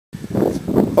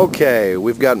Okay,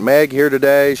 we've got Meg here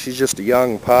today. She's just a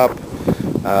young pup.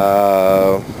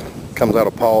 Comes out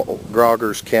of Paul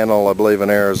Grogger's kennel, I believe, in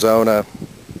Arizona.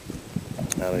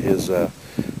 Out of his, I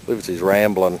believe it's his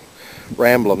Ramblin'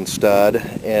 stud,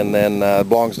 and then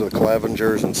belongs to the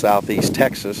Clevengers in southeast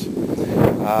Texas.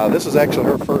 This is actually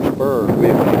her first bird.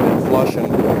 We've been flushing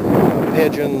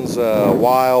pigeons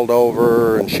wild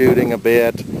over and shooting a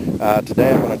bit.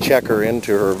 Today I'm going to check her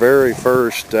into her very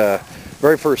first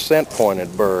scent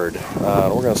pointed bird.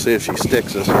 We're going to see if she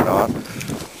sticks us or not.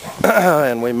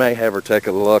 And we may have her take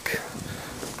a look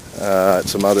at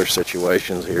some other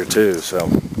situations here too. So.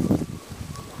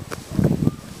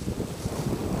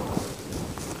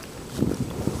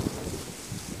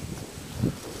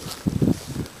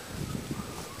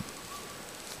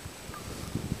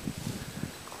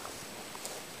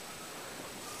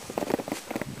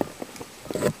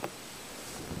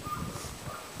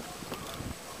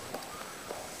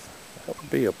 That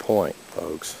would be a point,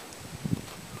 folks.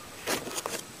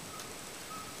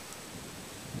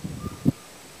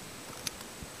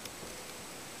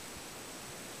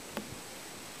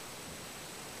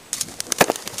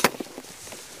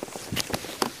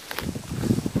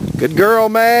 Good girl,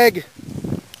 Meg.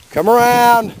 Come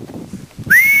around.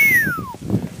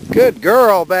 Good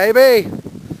girl, baby.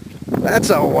 That's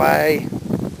a way.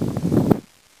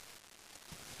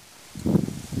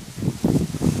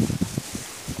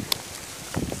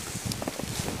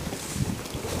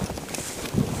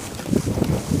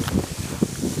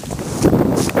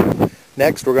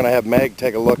 Next, we're going to have Meg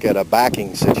take a look at a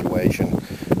backing situation.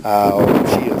 She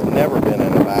has never been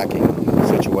in a backing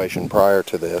situation prior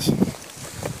to this.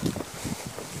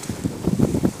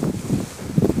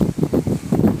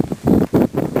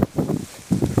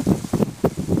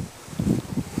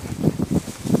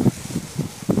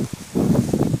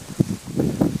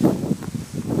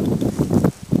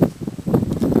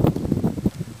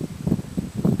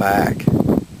 Back.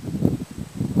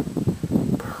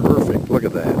 Perfect. Look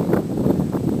at that.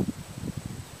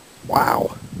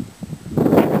 Wow.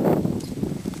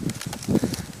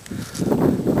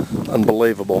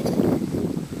 Unbelievable.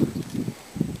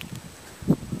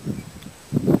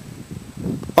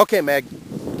 Okay, Meg.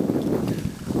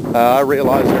 I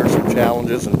realize there are some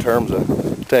challenges in terms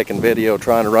of taking video,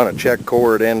 trying to run a check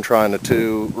cord and trying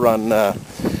to run a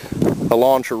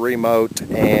launcher remote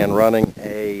and running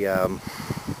a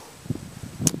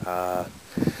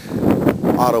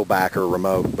auto backer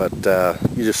remote, but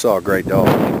you just saw a great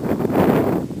dog.